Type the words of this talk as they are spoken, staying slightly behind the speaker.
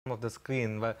of the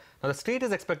screen. Well, now the state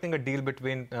is expecting a deal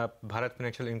between Bharat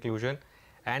Financial Inclusion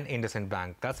and IndusInd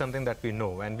Bank. That's something that we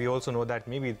know, and we also know that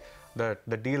maybe the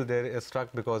deal there is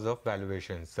struck because of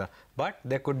valuations. But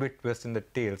there could be twist in the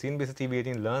tail. CNBC TV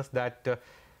 18 learns that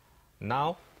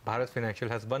now Bharat Financial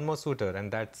has one more suitor,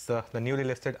 and that's the newly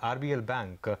listed RBL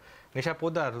Bank. Nisha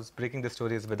Poddar, who's breaking this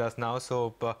story, is with us now.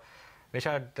 So,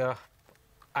 Nisha,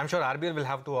 I'm sure RBL will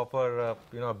have to offer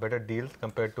a better deal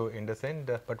compared to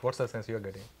IndusInd. But what's the sense you're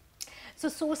getting? So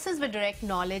sources with direct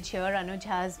knowledge here, Anuj,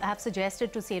 have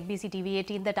suggested to CNBC TV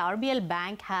 18 that RBL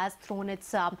Bank has thrown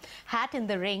its hat in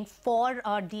the ring for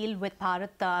a deal with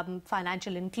Bharat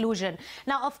Financial Inclusion.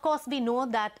 Now, of course, we know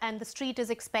that, and the street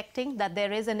is expecting that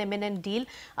there is an imminent deal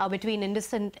between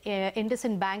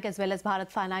IndusInd Bank as well as Bharat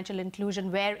Financial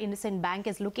Inclusion, where IndusInd Bank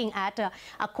is looking at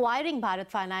acquiring Bharat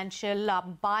Financial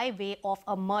by way of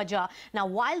a merger. Now,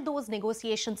 while those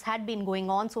negotiations had been going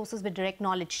on, sources with direct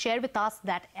knowledge share with us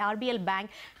that RBL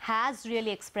Bank has really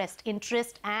expressed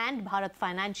interest, and Bharat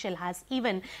Financial has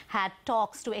even had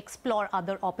talks to explore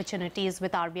other opportunities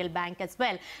with RBL Bank as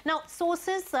well. Now,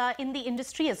 sources in the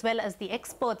industry as well as the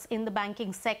experts in the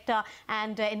banking sector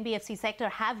and NBFC sector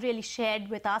have really shared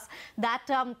with us that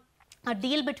a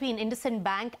deal between IndusInd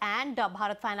Bank and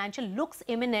Bharat Financial looks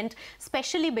imminent,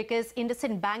 especially because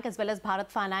IndusInd Bank as well as Bharat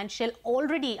Financial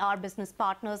already are business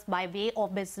partners by way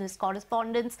of business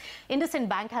correspondence. IndusInd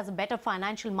Bank has a better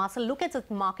financial muscle. Look at its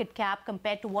market cap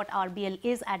compared to what RBL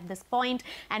is at this point,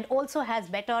 and also has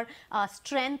better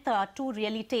strength to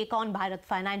really take on Bharat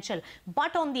Financial.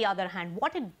 But on the other hand,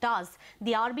 what it does,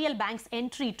 the RBL Bank's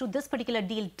entry to this particular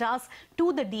deal does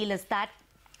to the deal is that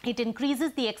it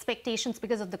increases the expectations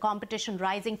because of the competition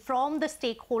rising from the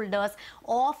stakeholders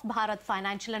of Bharat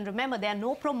Financial. And remember, there are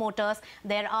no promoters,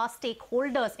 there are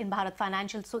stakeholders in Bharat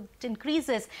Financial. So it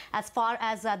increases as far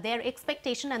as their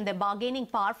expectation and their bargaining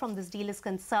power from this deal is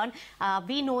concerned.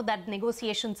 We know that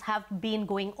negotiations have been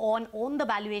going on the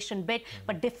valuation bit,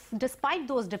 but despite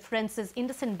those differences,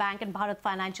 IndusInd Bank and Bharat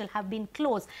Financial have been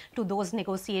close to those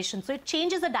negotiations. So it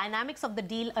changes the dynamics of the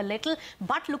deal a little,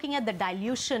 but looking at the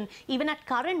dilution, even at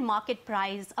current market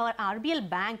price, our RBL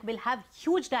Bank will have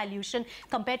huge dilution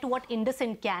compared to what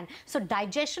IndusInd can. So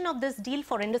digestion of this deal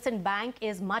for IndusInd Bank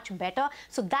is much better.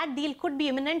 So that deal could be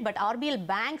imminent, but RBL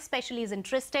Bank especially is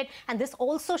interested, and this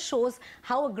also shows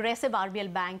how aggressive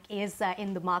RBL Bank is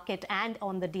in the market and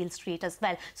on the deal street as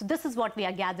well. So this is what we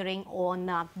are gathering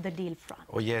on the deal front.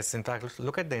 Oh yes, in fact,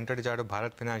 look at the intraday chart of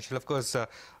Bharat Financial. Of course,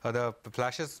 the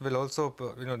flashes will also,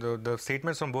 the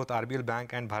statements from both RBL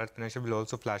Bank and Bharat Financial will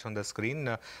also flash on the screen.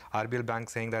 RBL Bank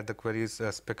saying that the query is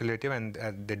speculative, and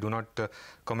they do not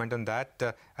comment on that.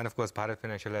 And of course, Bharat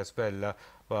Financial as well.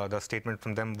 The statement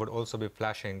from them would also be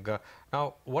flashing.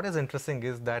 Now, what is interesting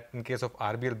is that in case of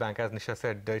RBL Bank, as Nisha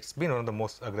said, it's been one of the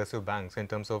most aggressive banks in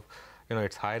terms of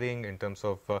its hiring, in terms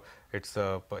of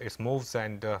its moves,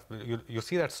 and you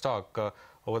see that stock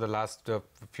over the last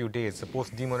few days,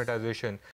 post demonetization,